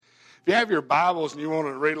If you have your Bibles and you want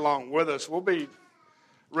to read along with us, we'll be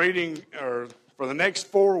reading, or for the next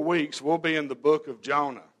 4 weeks, we'll be in the book of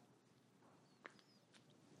Jonah.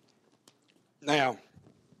 Now,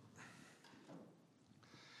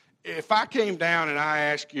 if I came down and I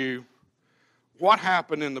asked you, what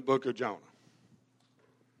happened in the book of Jonah?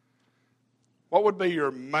 What would be your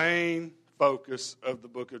main focus of the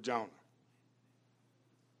book of Jonah?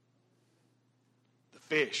 The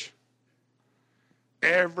fish.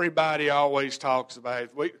 Everybody always talks about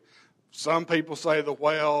it. Some people say the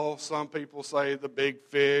whale, some people say the big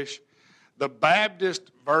fish. The Baptist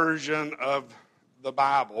version of the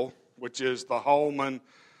Bible, which is the Holman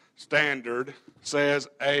Standard, says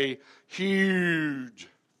a huge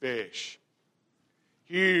fish.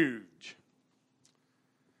 Huge.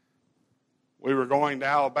 We were going to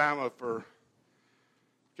Alabama for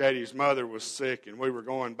Katie's mother was sick, and we were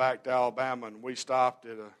going back to Alabama, and we stopped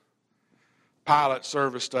at a pilot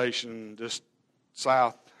service station just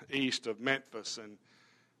southeast of Memphis, and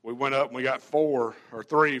we went up and we got 3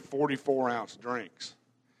 44-ounce drinks.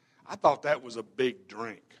 I thought that was a big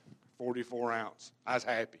drink, 44 ounce. I was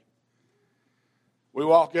happy. We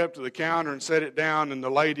walk up to the counter and set it down, and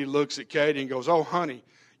the lady looks at Katie and goes, "Oh, honey,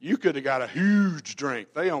 you could have got a huge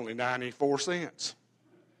drink. They only 94 cents.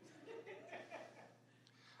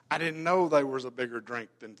 I didn't know there was a bigger drink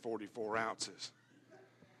than 44 ounces.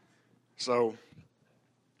 So,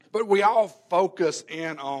 but we all focus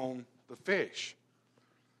in on the fish.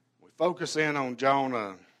 We focus in on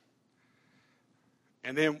Jonah.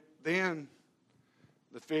 And then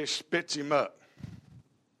the fish spits him up.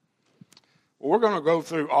 Well, we're going to go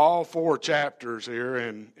through all 4 chapters here,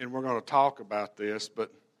 and we're going to talk about this.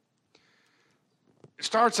 But it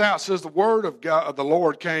starts out, it says, the word of God, the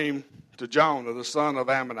Lord came to Jonah, the son of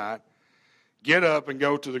Amittai. Get up and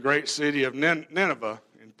go to the great city of Nineveh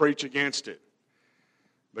and preach against it,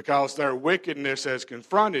 because their wickedness has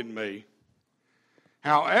confronted me.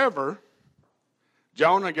 However,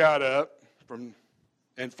 Jonah got up and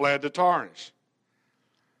fled to Tarshish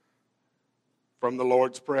from the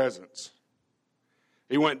Lord's presence.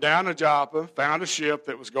 He went down to Joppa, found a ship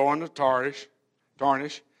that was going to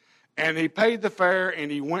Tarshish, and he paid the fare,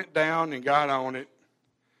 and he went down and got on it,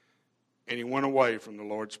 and he went away from the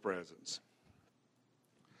Lord's presence.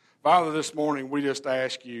 Father, this morning we just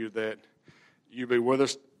ask you that you be with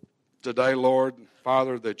us today, Lord.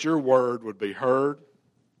 Father, that your word would be heard.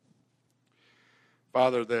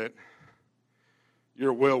 Father, that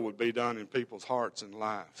your will would be done in people's hearts and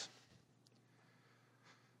lives.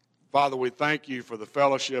 Father, we thank you for the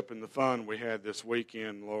fellowship and the fun we had this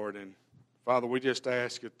weekend, Lord. And Father, we just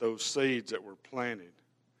ask that those seeds that were planted,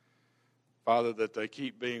 Father, that they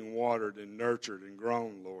keep being watered and nurtured and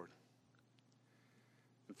grown, Lord.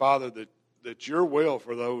 And Father, that your will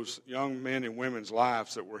for those young men and women's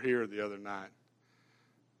lives that were here the other night,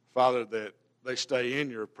 Father, that they stay in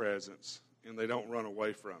your presence and they don't run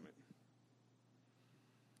away from it.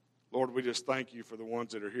 Lord, we just thank you for the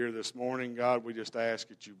ones that are here this morning. God, we just ask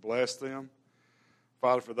that you bless them.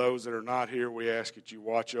 Father, for those that are not here, we ask that you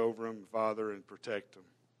watch over them, Father, and protect them.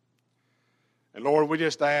 And Lord, we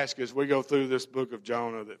just ask as we go through this book of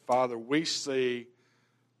Jonah that, Father, we see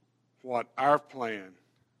what our plan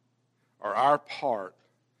or our part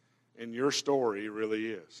in your story really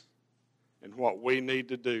is and what we need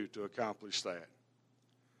to do to accomplish that.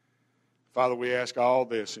 Father, we ask all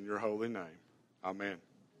this in your holy name. Amen.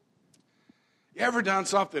 You ever done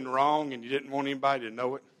something wrong and you didn't want anybody to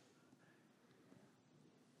know it?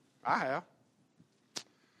 I have.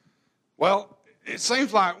 Well, it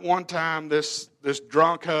seems like one time this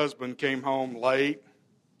drunk husband came home late.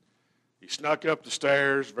 He snuck up the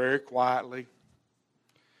stairs very quietly.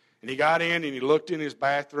 And he got in and he looked in his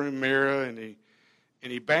bathroom mirror and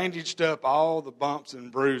he bandaged up all the bumps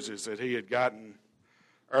and bruises that he had gotten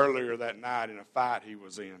earlier that night in a fight he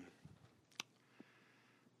was in.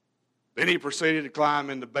 Then he proceeded to climb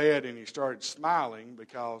into bed and he started smiling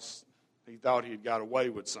because he thought he'd got away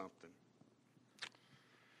with something.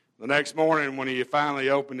 The next morning when he finally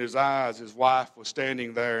opened his eyes, his wife was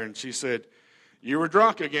standing there and she said, "You were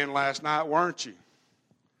drunk again last night, weren't you?"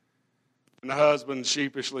 And the husband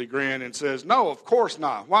sheepishly grinned and says, "No, of course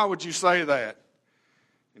not. Why would you say that?"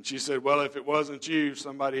 And she said, "Well, if it wasn't you,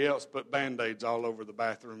 somebody else put Band-Aids all over the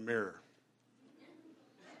bathroom mirror."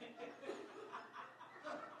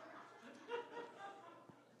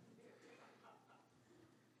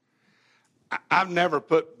 I've never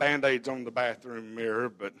put Band-Aids on the bathroom mirror,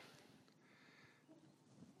 but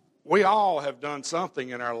we all have done something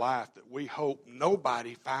in our life that we hope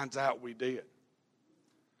nobody finds out we did.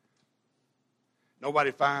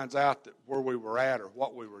 Nobody finds out that where we were at or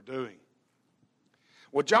what we were doing.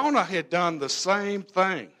 Well, Jonah had done the same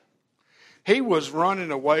thing. He was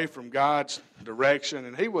running away from God's direction,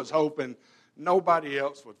 and he was hoping nobody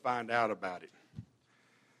else would find out about it.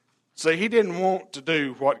 See, he didn't want to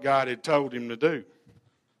do what God had told him to do.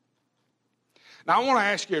 Now, I want to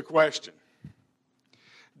ask you a question.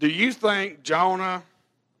 Do you think Jonah,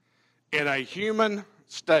 in a human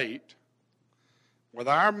state, with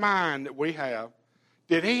our mind that we have,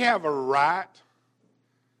 did he have a right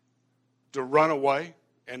to run away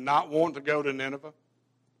and not want to go to Nineveh?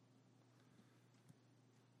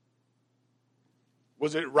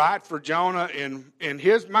 Was it right for Jonah in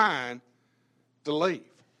his mind to leave?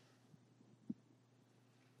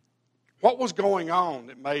 What was going on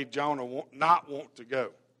that made Jonah not want to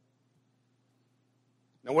go?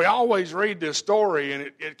 Now, we always read this story,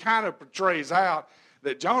 and it kind of portrays out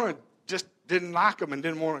that Jonah just didn't like him and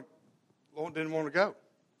didn't want to go.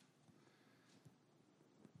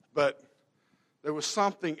 But there was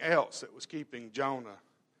something else that was keeping Jonah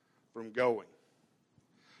from going.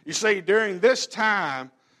 You see, during this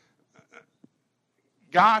time,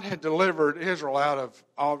 God had delivered Israel out of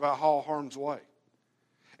all harm's way.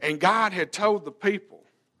 And God had told the people,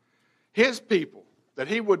 his people, that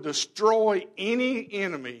he would destroy any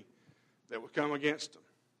enemy that would come against them,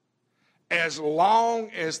 as long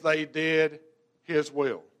as they did his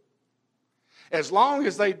will. As long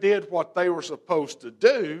as they did what they were supposed to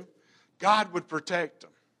do, God would protect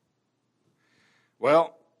them.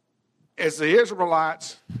 Well, as the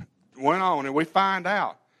Israelites went on, and we find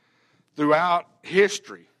out throughout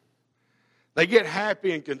history, they get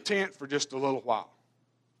happy and content for just a little while.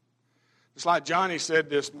 It's like Johnny said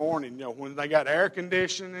this morning, when they got air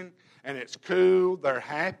conditioning and it's cool, they're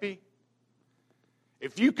happy.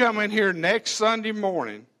 If you come in here next Sunday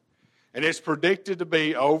morning and it's predicted to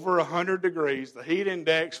be over 100 degrees, the heat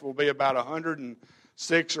index will be about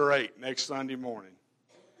 106 or 8 next Sunday morning,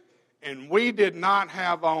 and we did not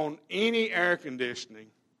have on any air conditioning,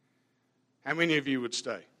 how many of you would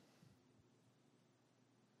stay?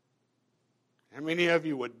 How many of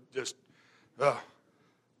you would just, But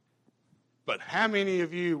how many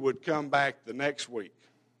of you would come back the next week?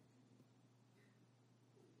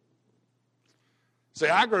 See,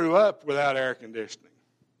 I grew up without air conditioning.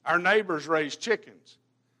 Our neighbors raised chickens.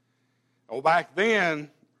 Well, back then,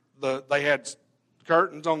 they had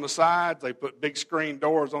curtains on the sides. They put big screen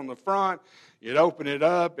doors on the front. You'd open it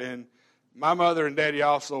up, and my mother and Daddy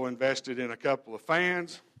also invested in a couple of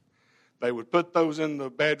fans. They would put those in the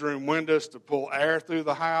bedroom windows to pull air through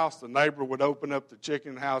the house. The neighbor would open up the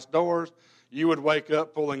chicken house doors. You would wake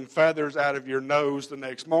up pulling feathers out of your nose the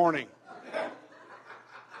next morning.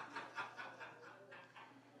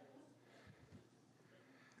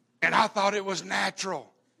 And I thought it was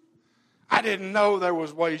natural. I didn't know there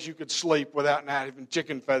was ways you could sleep without not having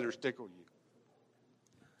chicken feathers tickle you.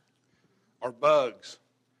 Or bugs.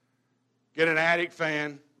 Get an attic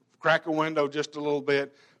fan, crack a window just a little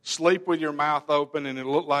bit, sleep with your mouth open, and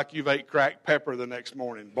it'll look like you've ate cracked pepper the next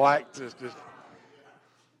morning. Black, just.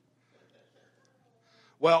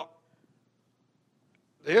 Well,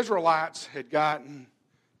 the Israelites had gotten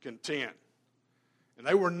content, and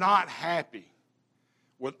they were not happy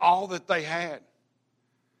with all that they had.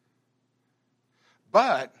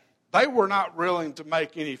 But they were not willing to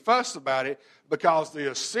make any fuss about it because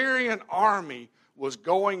the Assyrian army was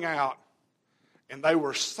going out, and they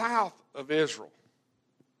were south of Israel.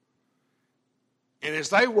 And as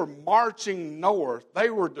they were marching north,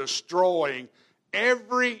 they were destroying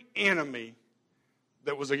every enemy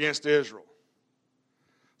that was against Israel.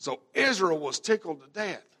 So Israel was tickled to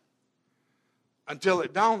death until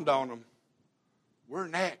it dawned on them, we're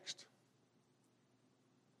next.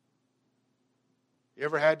 You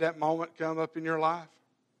ever had that moment come up in your life?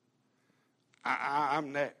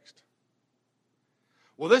 I'm next.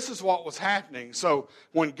 Well, this is what was happening. So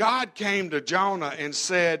when God came to Jonah and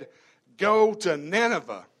said, go to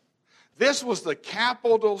Nineveh, this was the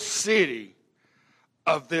capital city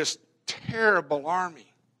of this terrible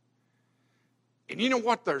army. And you know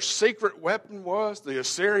what their secret weapon was, the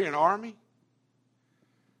Assyrian army?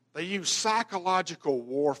 They used psychological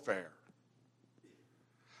warfare.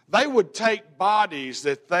 They would take bodies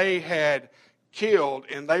that they had killed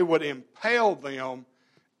and they would impale them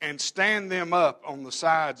and stand them up on the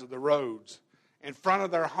sides of the roads, in front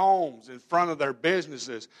of their homes, in front of their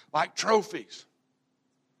businesses, like trophies.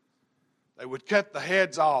 They would cut the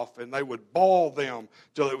heads off and they would boil them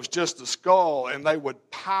till it was just a skull, and they would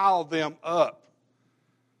pile them up.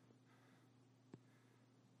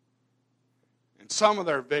 And some of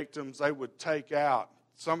their victims they would take out,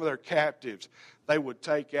 some of their captives, they would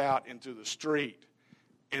take out into the street,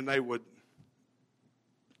 and they would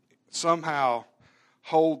somehow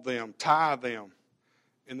hold them, tie them,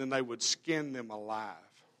 and then they would skin them alive.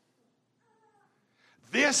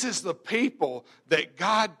 This is the people that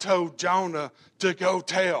God told Jonah to go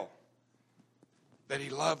tell that he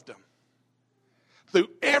loved them. Through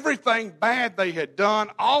everything bad they had done,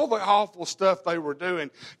 all the awful stuff they were doing,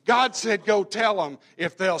 God said, go tell them,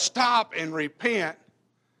 if they'll stop and repent,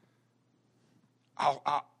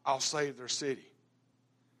 I'll save their city.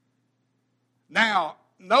 Now,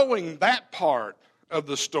 knowing that part of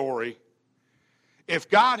the story, if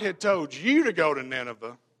God had told you to go to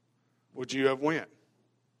Nineveh, would you have went?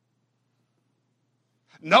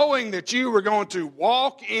 Knowing that you were going to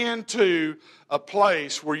walk into a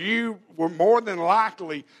place where you were more than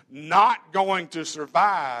likely not going to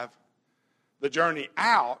survive the journey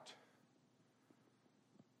out,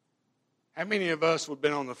 how many of us would have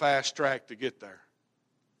been on the fast track to get there?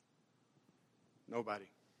 Nobody.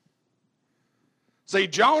 See,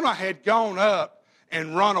 Jonah had gone up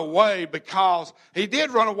and run away because he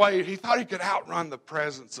did run away. He thought he could outrun the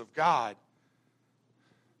presence of God.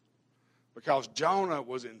 Because Jonah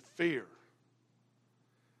was in fear.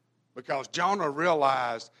 Because Jonah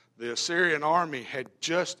realized the Assyrian army had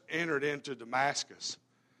just entered into Damascus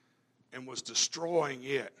and was destroying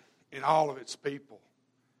it and all of its people.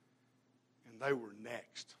 And they were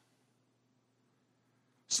next.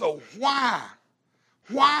 So why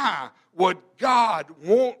would God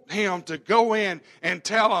want him to go in and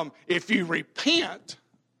tell him, if you repent,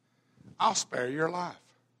 I'll spare your life?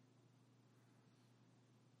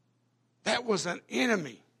 That was an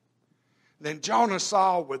enemy. Then Jonah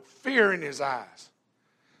saw with fear in his eyes.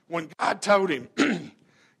 When God told him,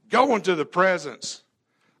 go into the presence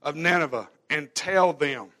of Nineveh and tell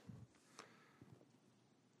them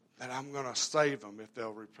that I'm going to save them if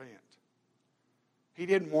they'll repent. He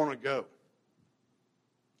didn't want to go.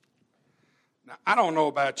 Now, I don't know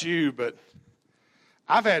about you, but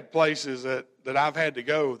I've had places that I've had to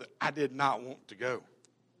go that I did not want to go.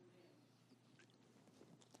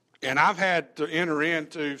 And I've had to enter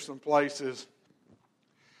into some places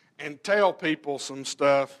and tell people some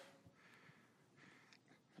stuff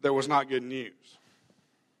that was not good news.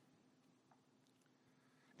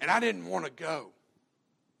 And I didn't want to go.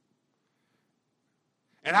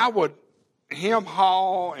 And I would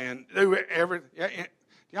hem-haw and do everything.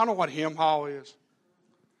 Y'all know what hem-haw is?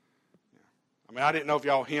 I mean, I didn't know if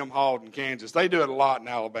y'all hem-hawed in Kansas. They do it a lot in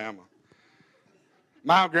Alabama.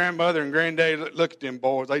 My grandmother and granddaddy, look at them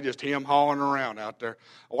boys. They just hem-hawing around out there.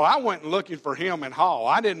 Well, I went looking for him and haw.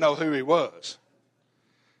 I didn't know who he was.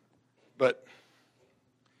 But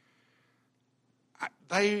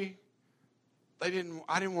I didn't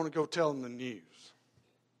want to go tell them the news.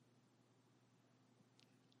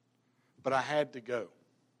 But I had to go.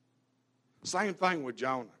 Same thing with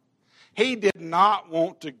Jonah. He did not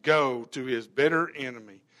want to go to his bitter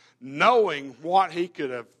enemy, knowing what he could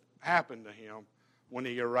have happened to him when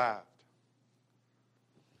he arrived.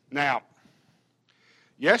 Now,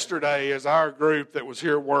 yesterday is our group that was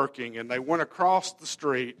here working, and they went across the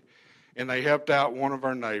street and they helped out one of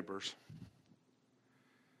our neighbors.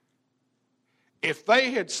 If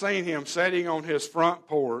they had seen him sitting on his front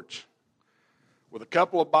porch with a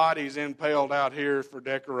couple of bodies impaled out here for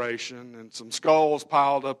decoration and some skulls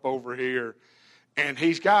piled up over here, and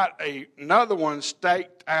he's got another one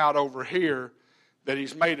staked out over here that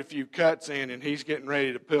he's made a few cuts in, and he's getting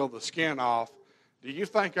ready to peel the skin off, do you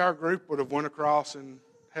think our group would have went across and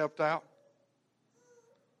helped out?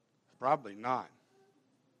 Probably not.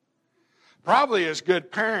 Probably as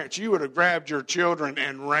good parents, you would have grabbed your children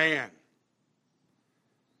and ran.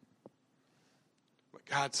 But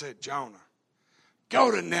God said, Jonah,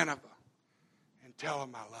 go to Nineveh and tell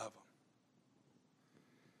them I love them.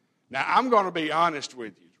 Now, I'm going to be honest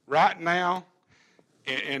with you. Right now,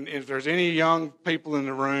 and if there's any young people in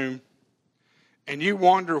the room, and you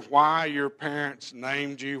wonder why your parents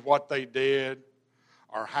named you what they did,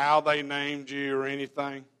 or how they named you or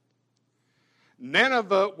anything,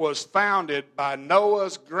 Nineveh was founded by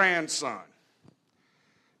Noah's grandson.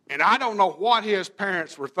 And I don't know what his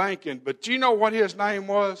parents were thinking, but you know what his name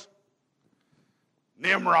was?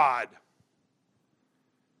 Nimrod.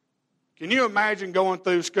 Can you imagine going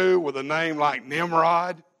through school with a name like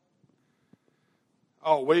Nimrod?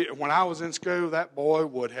 Oh, when I was in school, that boy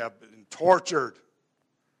would have been tortured.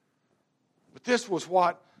 But this was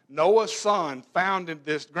what Noah's grandson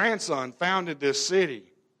founded this city.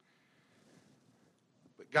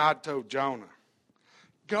 But God told Jonah,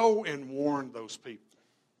 go and warn those people.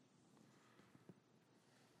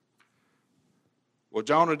 Well,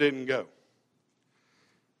 Jonah didn't go.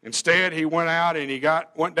 Instead, he went out and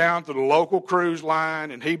went down to the local cruise line,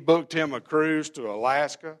 and he booked him a cruise to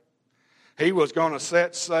Alaska. He was going to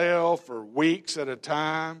set sail for weeks at a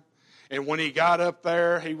time. And when he got up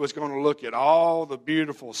there, he was going to look at all the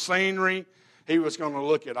beautiful scenery. He was going to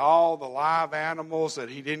look at all the live animals that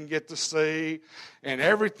he didn't get to see. And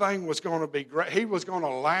everything was going to be great. He was going to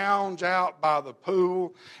lounge out by the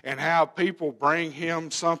pool and have people bring him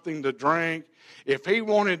something to drink. If he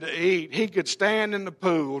wanted to eat, he could stand in the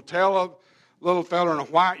pool, tell a little fella in a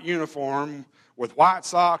white uniform with white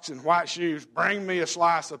socks and white shoes, bring me a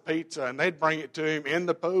slice of pizza, and they'd bring it to him in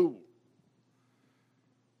the pool.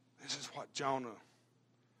 This is what Jonah,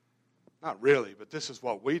 not really, but this is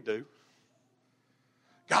what we do.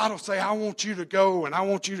 God will say, I want you to go, and I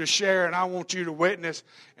want you to share, and I want you to witness.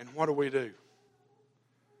 And what do?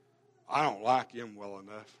 I don't like him well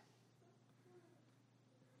enough.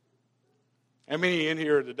 How many in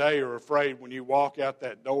here today are afraid when you walk out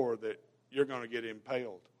that door that you're going to get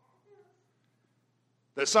impaled?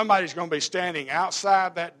 That somebody's going to be standing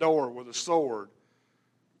outside that door with a sword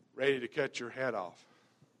ready to cut your head off?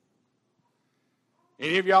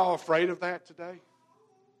 Any of y'all afraid of that today?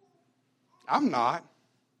 I'm not.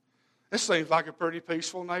 This seems like a pretty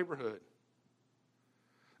peaceful neighborhood.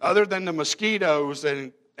 Other than the mosquitoes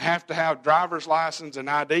that have to have driver's license and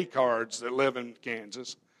ID cards that live in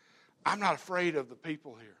Kansas, I'm not afraid of the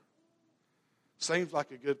people here. Seems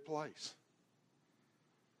like a good place.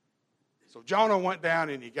 So Jonah went down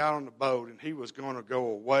and he got on the boat, and he was going to go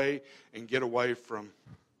away and get away from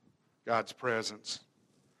God's presence.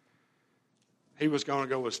 He was going to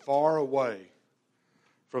go as far away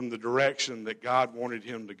from the direction that God wanted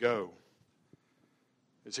him to go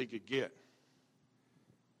as he could get.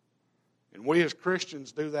 And we as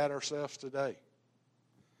Christians do that ourselves today.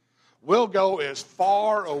 We'll go as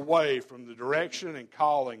far away from the direction and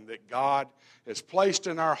calling that God has placed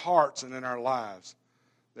in our hearts and in our lives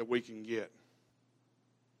that we can get.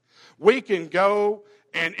 We can go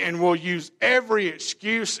and we'll use every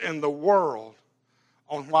excuse in the world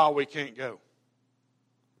on why we can't go.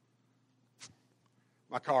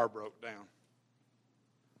 My car broke down.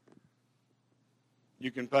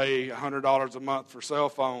 You can pay $100 a month for cell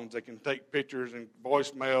phones that can take pictures and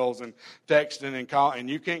voicemails and texting and call, and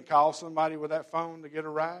you can't call somebody with that phone to get a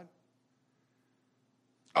ride?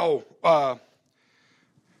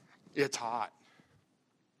 It's hot.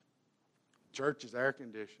 Church is air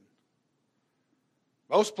conditioned.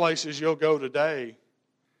 Most places you'll go today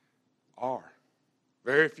are.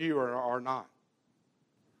 Very few are not.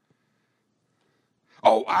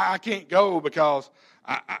 Oh, I can't go because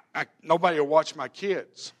nobody will watch my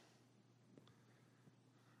kids.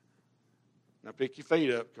 Now pick your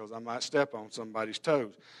feet up because I might step on somebody's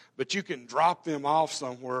toes. But you can drop them off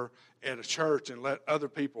somewhere at a church and let other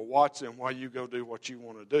people watch them while you go do what you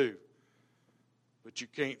want to do. But you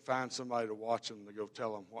can't find somebody to watch them to go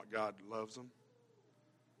tell them what God loves them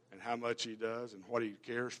and how much He does and what He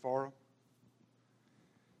cares for them.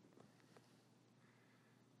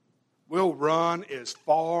 We'll run as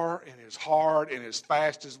far and as hard and as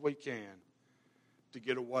fast as we can to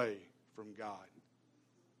get away from God.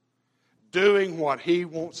 Doing what He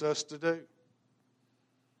wants us to do.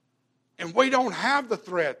 And we don't have the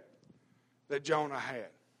threat that Jonah had.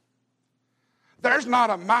 There's not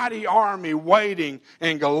a mighty army waiting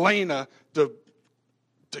in Galena to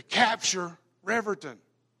capture Riverton.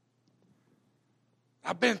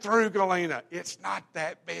 I've been through Galena. It's not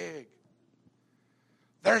that big.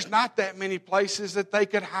 There's not that many places that they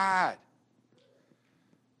could hide.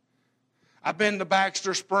 I've been to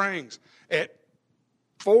Baxter Springs. At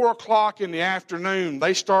 4 o'clock in the afternoon,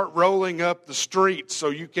 they start rolling up the streets so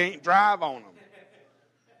you can't drive on them.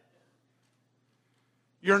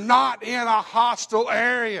 You're not in a hostile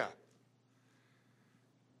area.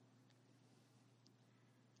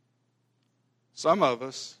 Some of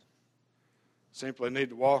us simply need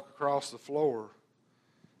to walk across the floor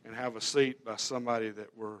and have a seat by somebody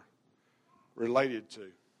that we're related to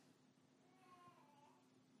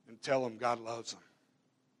and tell them God loves them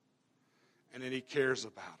and that He cares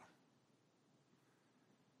about them.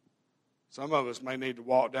 Some of us may need to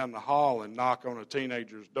walk down the hall and knock on a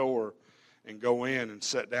teenager's door and go in and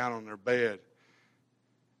sit down on their bed.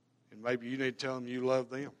 And maybe you need to tell them you love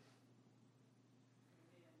them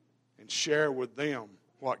and share with them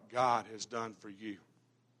what God has done for you.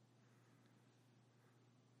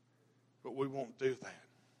 But we won't do that.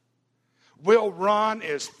 We'll run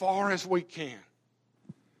as far as we can.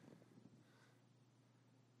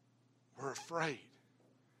 We're afraid.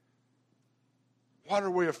 What are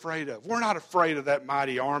we afraid of? We're not afraid of that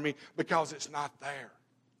mighty army because it's not there.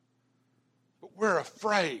 But we're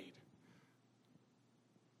afraid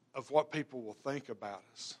of what people will think about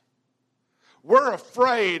us. We're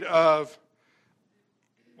afraid of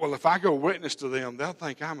well, if I go witness to them, they'll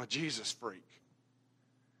think I'm a Jesus freak.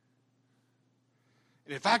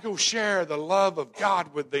 And if I go share the love of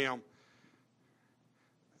God with them,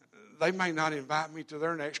 they may not invite me to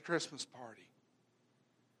their next Christmas party.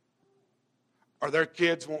 Or their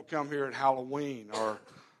kids won't come here at Halloween.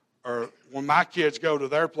 Or when my kids go to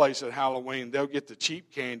their place at Halloween, they'll get the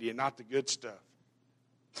cheap candy and not the good stuff.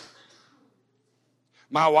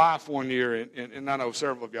 My wife one year, and I know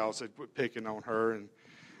several of y'all said quit picking on her, and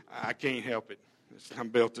I can't help it. I'm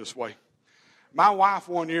built this way. My wife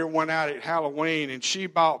one year went out at Halloween, and she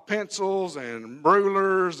bought pencils and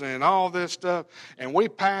rulers and all this stuff, and we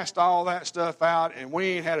passed all that stuff out, and we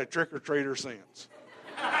ain't had a trick-or-treater since.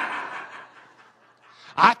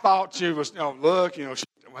 I thought she was, look,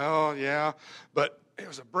 well, yeah, but it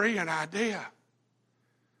was a brilliant idea.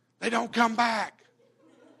 They don't come back.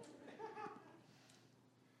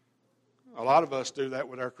 A lot of us do that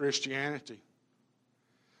with our Christianity.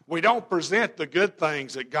 We don't present the good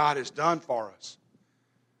things that God has done for us.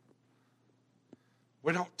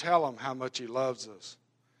 We don't tell them how much He loves us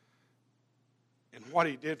and what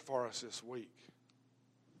He did for us this week.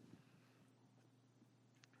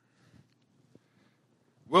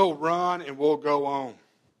 We'll run and we'll go on.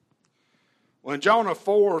 Well, in Jonah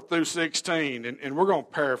 4 through 16, and we're going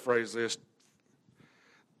to paraphrase this,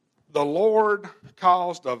 the Lord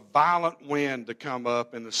caused a violent wind to come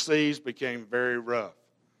up and the seas became very rough.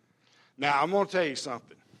 Now, I'm going to tell you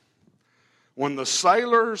something. When the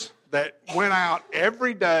sailors that went out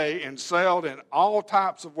every day and sailed in all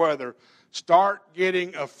types of weather start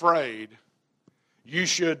getting afraid, you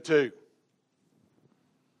should too.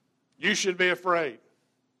 You should be afraid.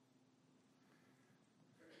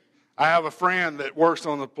 I have a friend that works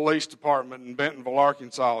on the police department in Bentonville,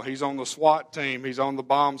 Arkansas. He's on the SWAT team. He's on the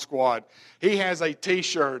bomb squad. He has a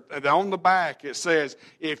T-shirt, and on the back it says,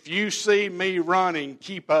 "If you see me running,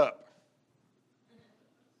 keep up."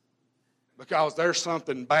 Because there's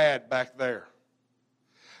something bad back there.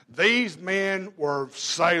 These men were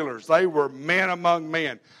sailors. They were men among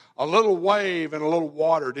men. A little wave and a little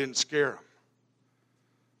water didn't scare them.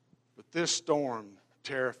 But this storm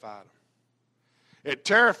terrified them. It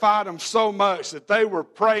terrified them so much that they were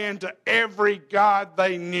praying to every god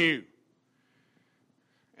they knew.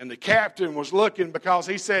 And the captain was looking because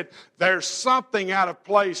he said, there's something out of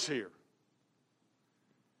place here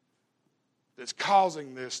that's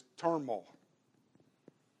causing this turmoil.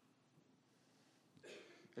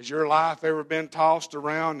 Has your life ever been tossed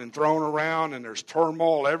around and thrown around and there's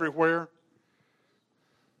turmoil everywhere?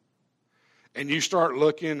 And you start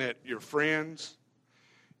looking at your friends,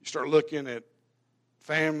 you start looking at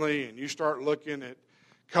family, and you start looking at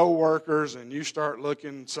co-workers, and you start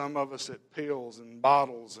looking, some of us, at pills and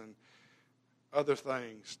bottles and other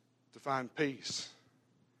things to find peace.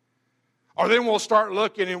 Or then we'll start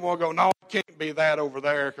looking and we'll go, no, it can't be that over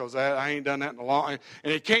there because I ain't done that in a long time.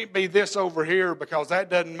 And it can't be this over here because that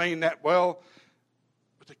doesn't mean that. Well,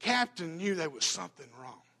 but the captain knew there was something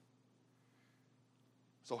wrong.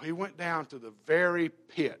 So he went down to the very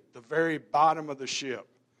pit, the very bottom of the ship.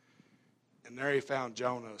 And there he found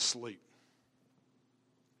Jonah asleep.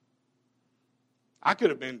 I could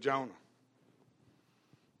have been Jonah.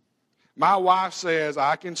 My wife says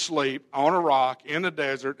I can sleep on a rock in the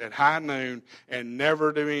desert at high noon and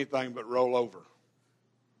never do anything but roll over.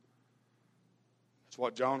 That's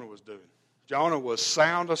what Jonah was doing. Jonah was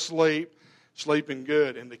sound asleep, sleeping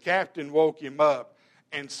good. And the captain woke him up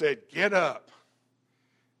and said, get up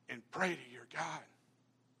and pray to your God.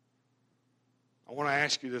 I want to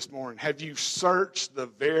ask you this morning, have you searched the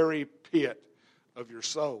very pit of your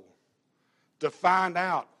soul to find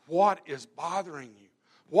out what is bothering you?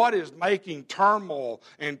 What is making turmoil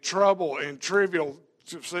and trouble and trivial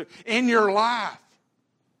in your life?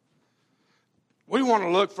 We want to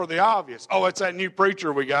look for the obvious. Oh, it's that new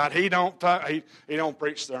preacher we got. He don't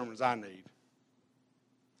preach sermons I need.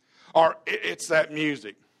 Or it's that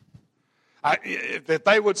music. If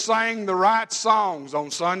they would sing the right songs on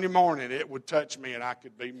Sunday morning, it would touch me and I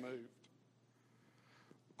could be moved.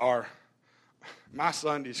 Or my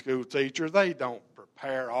Sunday school teacher, they don't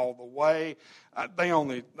prepare all the way. They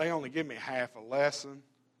only give me half a lesson.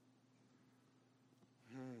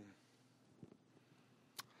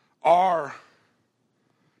 Or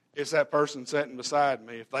it's that person sitting beside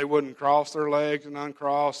me. If they wouldn't cross their legs and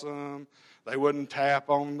uncross them, they wouldn't tap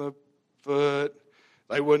on the foot,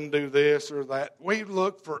 they wouldn't do this or that. We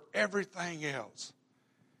look for everything else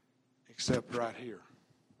except right here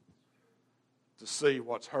to see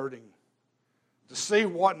what's hurting, to see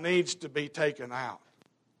what needs to be taken out.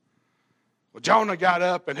 Well, Jonah got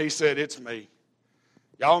up and he said, it's me.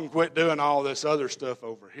 Y'all can quit doing all this other stuff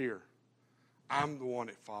over here. I'm the one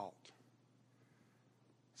at fault.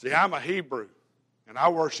 See, I'm a Hebrew, and I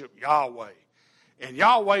worship Yahweh. And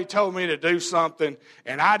Yahweh told me to do something,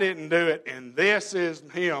 and I didn't do it, and this is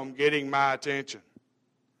him getting my attention.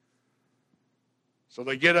 So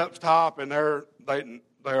they get up top, and they're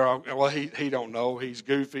well, he don't know. He's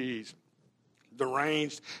goofy. He's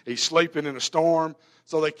deranged. He's sleeping in a storm.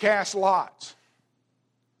 So they cast lots.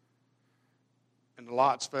 And the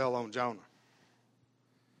lots fell on Jonah.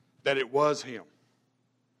 That it was him.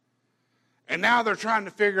 And now they're trying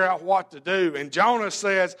to figure out what to do. And Jonah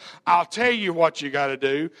says, I'll tell you what you got to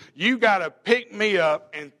do. You got to pick me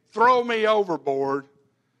up and throw me overboard,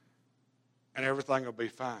 and everything will be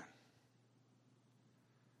fine.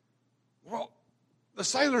 Well, the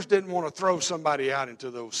sailors didn't want to throw somebody out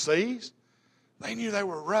into those seas. They knew they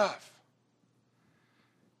were rough.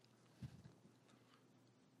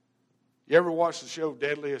 You ever watch the show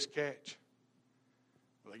Deadliest Catch?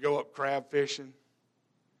 They go up crab fishing.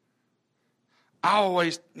 I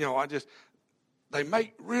always, they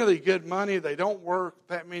make really good money. They don't work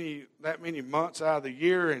that many months out of the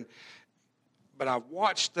year. But I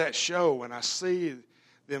watched that show and I see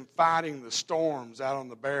them fighting the storms out on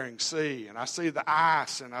the Bering Sea, and I see the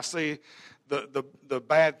ice, and I see the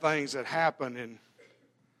bad things that happen. And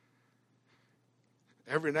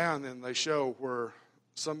every now and then they show where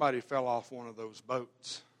somebody fell off one of those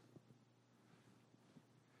boats.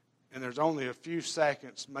 And there's only a few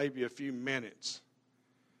seconds, maybe a few minutes,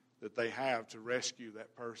 that they have to rescue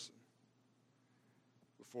that person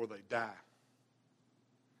before they die.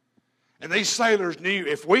 And these sailors knew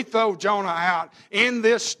if we throw Jonah out in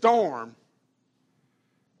this storm,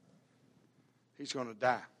 he's going to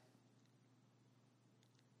die.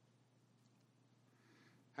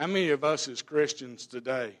 How many of us as Christians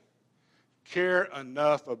today care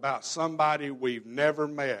enough about somebody we've never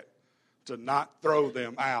met to not throw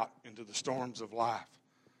them out into the storms of life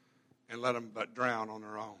and let them but drown on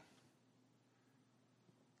their own?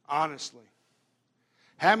 Honestly,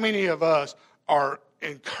 how many of us are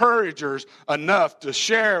encouragers enough to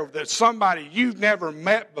share that somebody you've never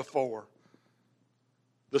met before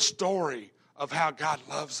the story of how God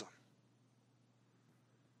loves them?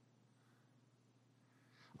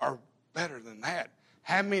 Or better than that,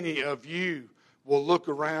 how many of you will look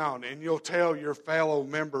around and you'll tell your fellow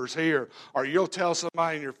members here, or you'll tell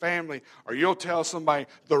somebody in your family, or you'll tell somebody,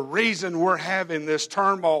 the reason we're having this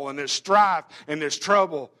turmoil and this strife and this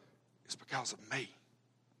trouble is because of me.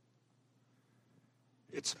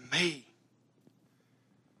 It's me.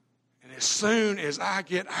 And as soon as I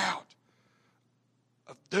get out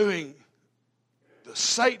of doing the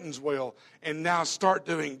Satan's will and now start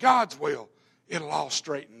doing God's will, it'll all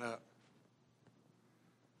straighten up.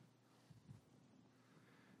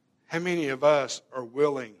 How many of us are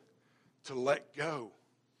willing to let go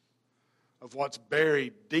of what's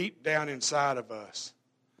buried deep down inside of us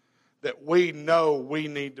that we know we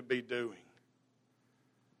need to be doing,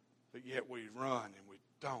 but yet we run and we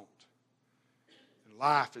don't? And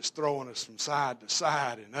life is throwing us from side to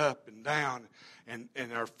side and up and down,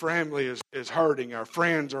 and our family is hurting, our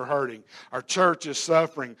friends are hurting, our church is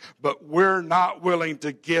suffering, but we're not willing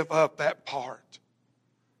to give up that part.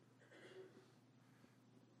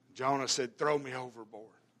 Jonah said, throw me overboard.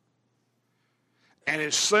 And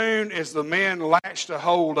as soon as the men latched a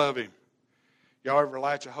hold of him, y'all ever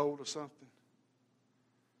latch a hold of something?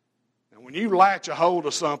 And when you latch a hold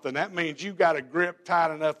of something, that means you got a grip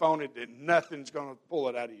tight enough on it that nothing's going to pull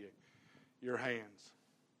it out of your hands.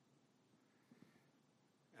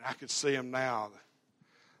 And I could see them now,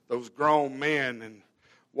 those grown men, and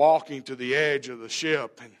walking to the edge of the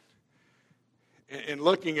ship and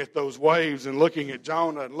looking at those waves and looking at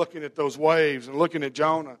Jonah and looking at those waves and looking at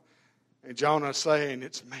Jonah, and Jonah saying,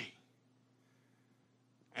 it's me.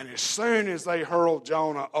 And as soon as they hurled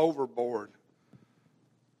Jonah overboard,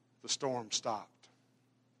 the storm stopped.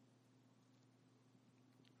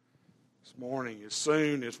 This morning, as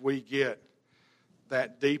soon as we get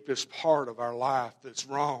that deepest part of our life that's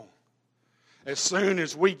wrong, as soon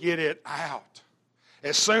as we get it out,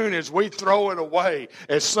 as soon as we throw it away,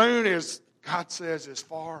 as soon as God says, as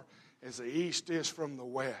far as the east is from the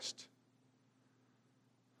west.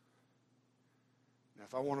 Now,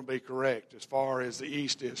 if I want to be correct, as far as the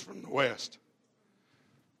east is from the west.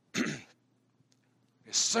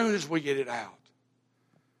 As soon as we get it out,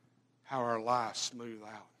 how our lives smooth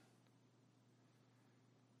out.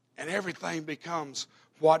 And everything becomes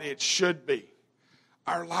what it should be.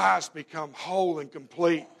 Our lives become whole and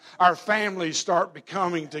complete. Our families start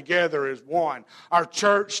becoming together as one. Our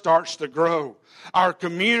church starts to grow. Our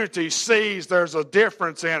community sees there's a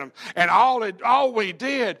difference in them. And all we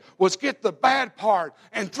did was get the bad part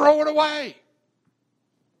and throw it away.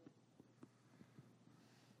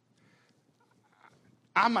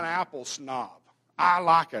 I'm an apple snob. I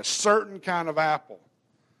like a certain kind of apple.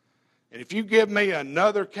 And if you give me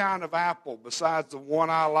another kind of apple besides the one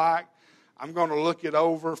I like, I'm going to look it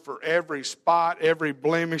over for every spot, every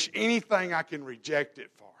blemish, anything I can reject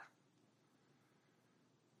it for.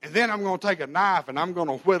 And then I'm going to take a knife and I'm going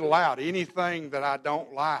to whittle out anything that I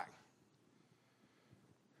don't like.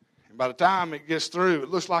 And by the time it gets through, it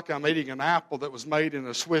looks like I'm eating an apple that was made in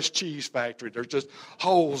a Swiss cheese factory. There's just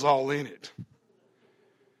holes all in it.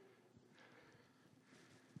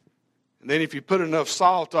 And then if you put enough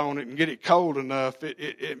salt on it and get it cold enough,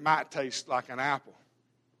 it might taste like an apple.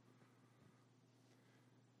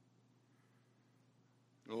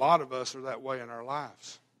 A lot of us are that way in our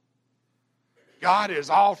lives. God is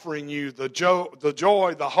offering you the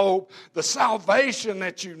joy, the hope, the salvation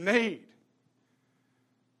that you need.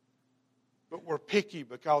 But we're picky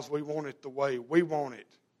because we want it the way we want it,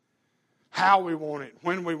 how we want it,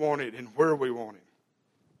 when we want it, and where we want it.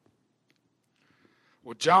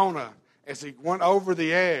 Well, Jonah, as he went over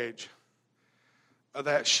the edge of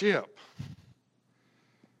that ship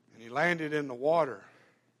and he landed in the water,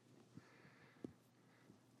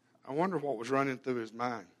 I wonder what was running through his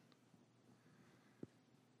mind.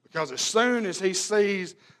 Because as soon as he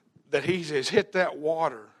sees that he has hit that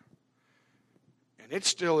water and it's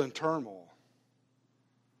still in turmoil,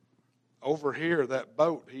 over here, that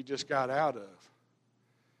boat he just got out of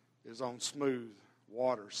is on smooth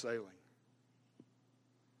water sailing.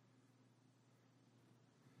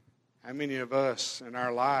 How many of us in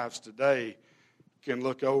our lives today can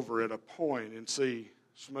look over at a point and see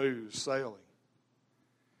smooth sailing?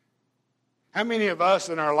 How many of us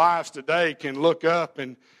in our lives today can look up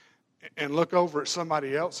and look over at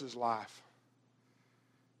somebody else's life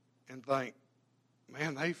and think,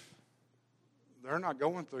 man, they're not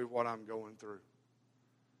going through what I'm going through.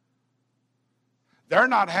 They're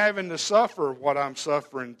not having to suffer what I'm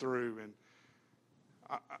suffering through. And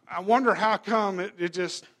I wonder how come I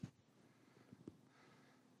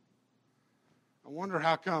wonder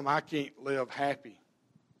how come I can't live happy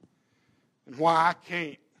and why I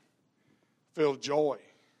can't feel joy.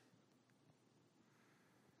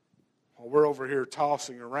 While we're over here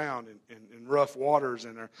tossing around in rough waters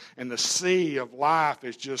and the sea of life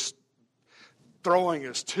is just throwing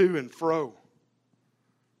us to and fro.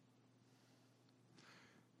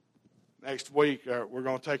 Next week, we're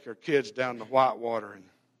going to take our kids down to Whitewater. And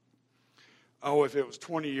if it was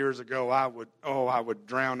 20 years ago, I would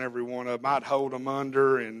drown every one of them. I'd hold them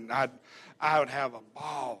under, and I would have a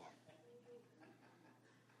ball.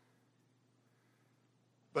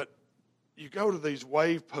 But you go to these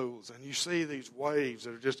wave pools, and you see these waves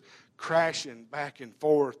that are just crashing back and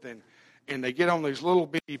forth, and they get on these little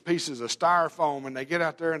bitty pieces of styrofoam, and they get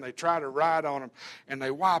out there and they try to ride on them, and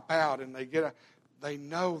they wipe out, and they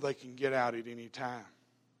know they can get out at any time.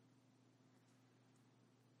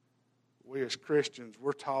 We as Christians,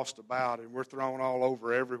 we're tossed about and we're thrown all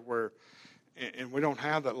over everywhere, and we don't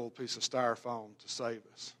have that little piece of styrofoam to save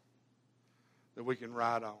us that we can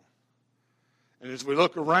ride on. And as we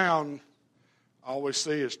look around, all we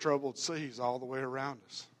see is troubled seas all the way around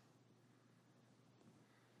us.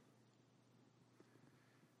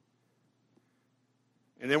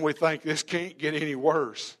 And then we think this can't get any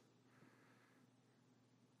worse.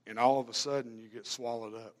 And all of a sudden, you get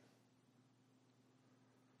swallowed up.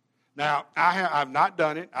 Now, I've not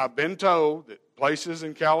done it. I've been told that places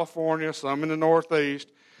in California, some in the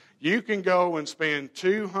Northeast, you can go and spend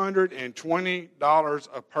 $220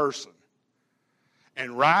 a person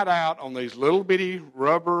and ride out on these little bitty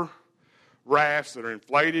rubber rafts that are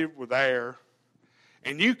inflated with air.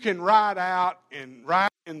 And you can ride out and right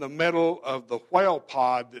in the middle of the whale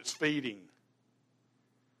pod that's feeding.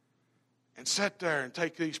 And sit there and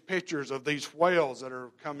take these pictures of these whales that are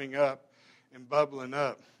coming up and bubbling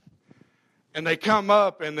up. And they come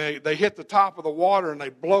up and they hit the top of the water and they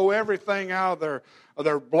blow everything out of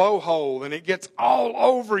their blowhole, and it gets all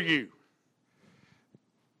over you.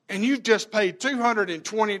 And you've just paid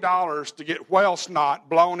 $220 to get whale snot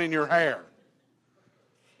blown in your hair.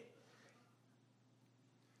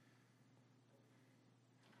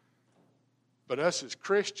 But us as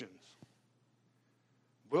Christians,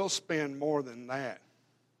 we'll spend more than that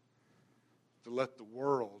to let the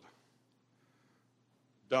world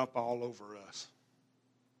dump all over us.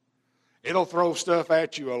 It'll throw stuff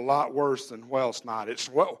at you a lot worse than whale snot.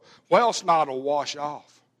 Whale snot will wash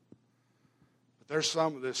off. But there's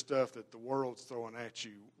some of this stuff that the world's throwing at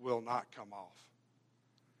you will not come off.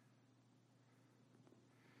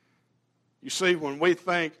 You see, when we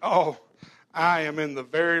think, I am in the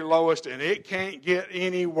very lowest and it can't get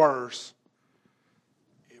any worse,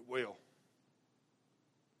 it will.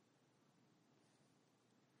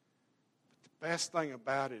 best thing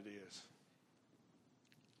about it is,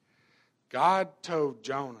 God told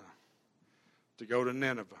Jonah to go to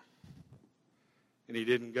Nineveh, and he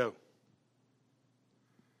didn't go.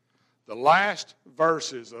 The last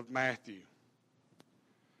verses of Matthew,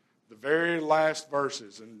 the very last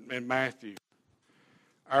verses in Matthew,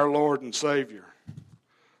 our Lord and Savior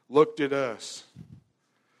looked at us,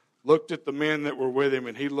 looked at the men that were with him,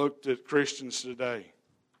 and he looked at Christians today.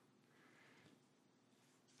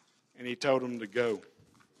 And he told them to go.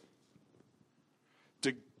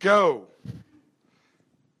 To go.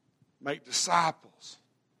 Make disciples.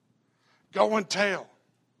 Go and tell.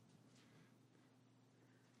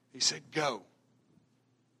 He said, go.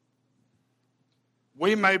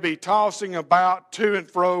 We may be tossing about to and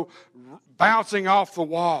fro, bouncing off the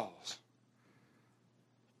walls.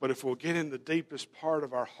 But if we'll get in the deepest part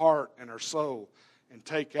of our heart and our soul and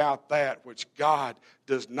take out that which God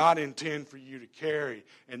does not intend for you to carry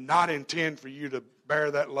and not intend for you to bear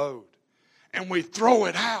that load, and we throw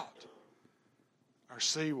it out, our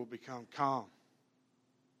sea will become calm.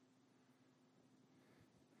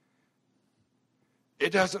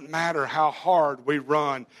 It doesn't matter how hard we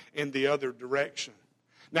run in the other direction.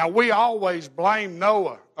 Now, we always blame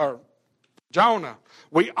Jonah.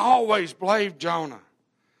 We always blame Jonah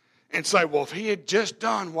and say, well, if he had just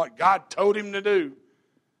done what God told him to do,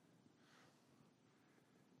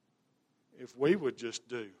 if we would just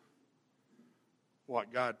do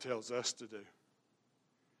what God tells us to do.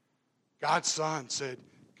 God's Son said,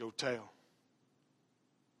 go tell.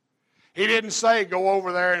 He didn't say go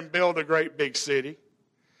over there and build a great big city.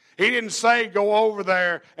 He didn't say go over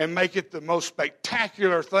there and make it the most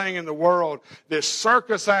spectacular thing in the world, this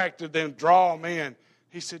circus act to then draw them in.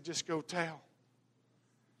 He said, just go tell.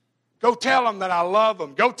 Go tell them that I love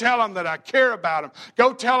them. Go tell them that I care about them.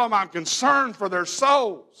 Go tell them I'm concerned for their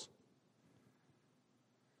souls.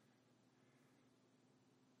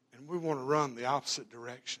 And we want to run the opposite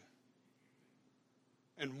direction.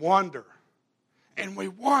 And wonder. And we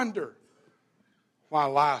wonder why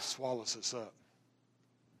life swallows us up.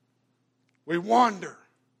 We wonder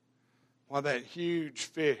why that huge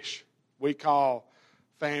fish we call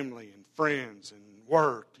family and friends and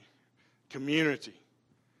work, community,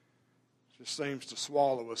 just seems to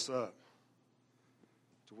swallow us up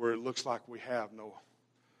to where it looks like we have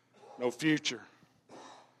no future,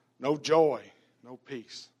 no joy, no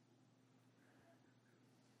peace.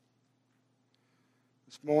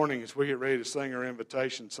 This morning, as we get ready to sing our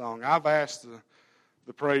invitation song, I've asked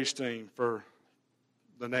the praise team for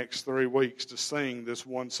the next 3 weeks to sing this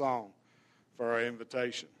one song for our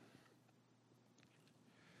invitation.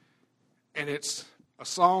 And it's a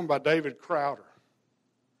song by David Crowder.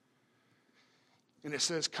 And it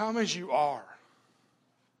says, come as you are.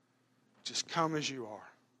 Just come as you are.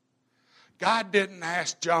 God didn't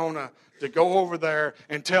ask Jonah to go over there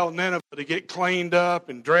and tell Nineveh to get cleaned up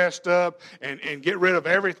and dressed up and get rid of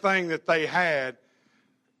everything that they had.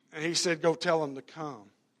 And he said, go tell them to come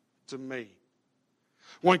to me.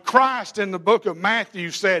 When Christ in the book of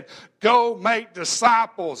Matthew said, go make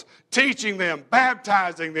disciples, teaching them,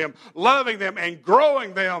 baptizing them, loving them, and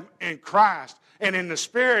growing them in Christ and in the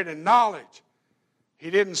Spirit and knowledge,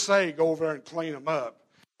 he didn't say go over there and clean them up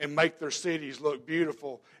and make their cities look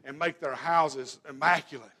beautiful and make their houses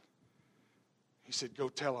immaculate. He said, go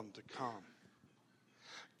tell them to come.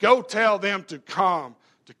 Go tell them to come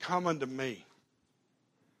unto me.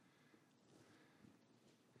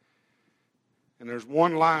 And there's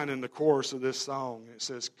one line in the chorus of this song. It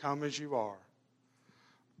says, come as you are.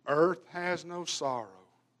 Earth has no sorrow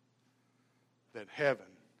that heaven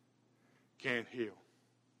can't heal.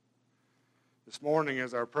 This morning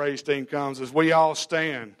as our praise team comes, as we all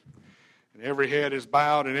stand, and every head is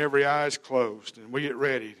bowed and every eye is closed, and we get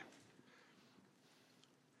ready.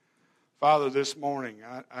 Father, this morning,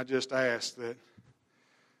 I just ask that,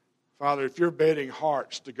 Father, if you're bidding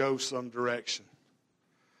hearts to go some direction,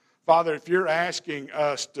 Father, if you're asking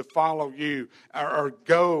us to follow you or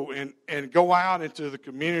go and go out into the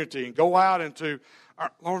community and go out into,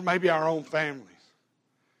 Lord, maybe our own families,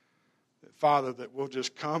 that, Father, that we'll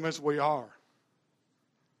just come as we are.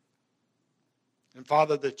 And,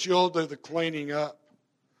 Father, that you'll do the cleaning up.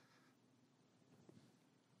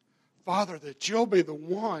 Father, that you'll be the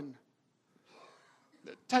one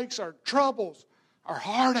that takes our troubles, our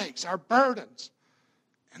heartaches, our burdens,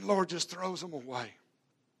 and, Lord, just throws them away.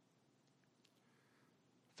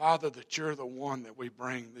 Father, that you're the one that we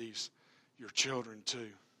bring your children to.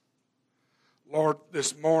 Lord,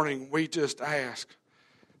 this morning we just ask,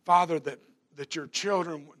 Father, that your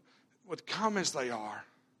children would come as they are.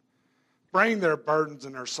 Bring their burdens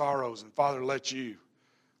and their sorrows, and Father, let you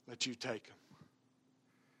take them.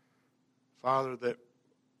 Father, that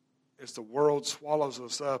as the world swallows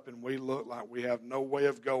us up and we look like we have no way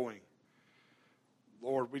of going,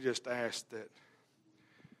 Lord, we just ask that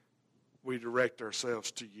we direct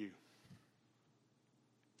ourselves to you.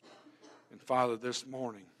 And Father, this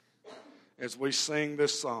morning, as we sing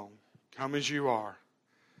this song, Come As You Are,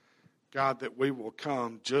 God, that we will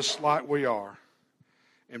come just like we are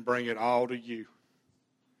and bring it all to you.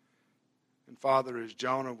 And Father, as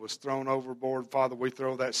Jonah was thrown overboard, Father, we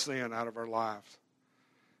throw that sin out of our lives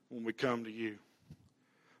when we come to you.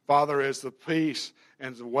 Father, as the peace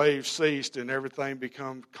and the waves ceased and everything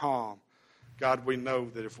become calm, God, we know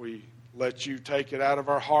that if we let you take it out of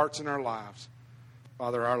our hearts and our lives,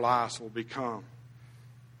 Father, our lives will become,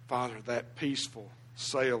 Father, that peaceful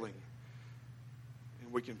sailing.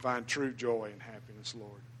 And we can find true joy and happiness,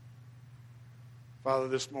 Lord. Father,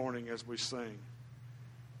 this morning as we sing,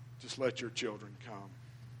 just let your children come.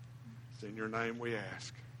 It's in your name we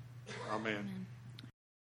ask. Amen. Amen.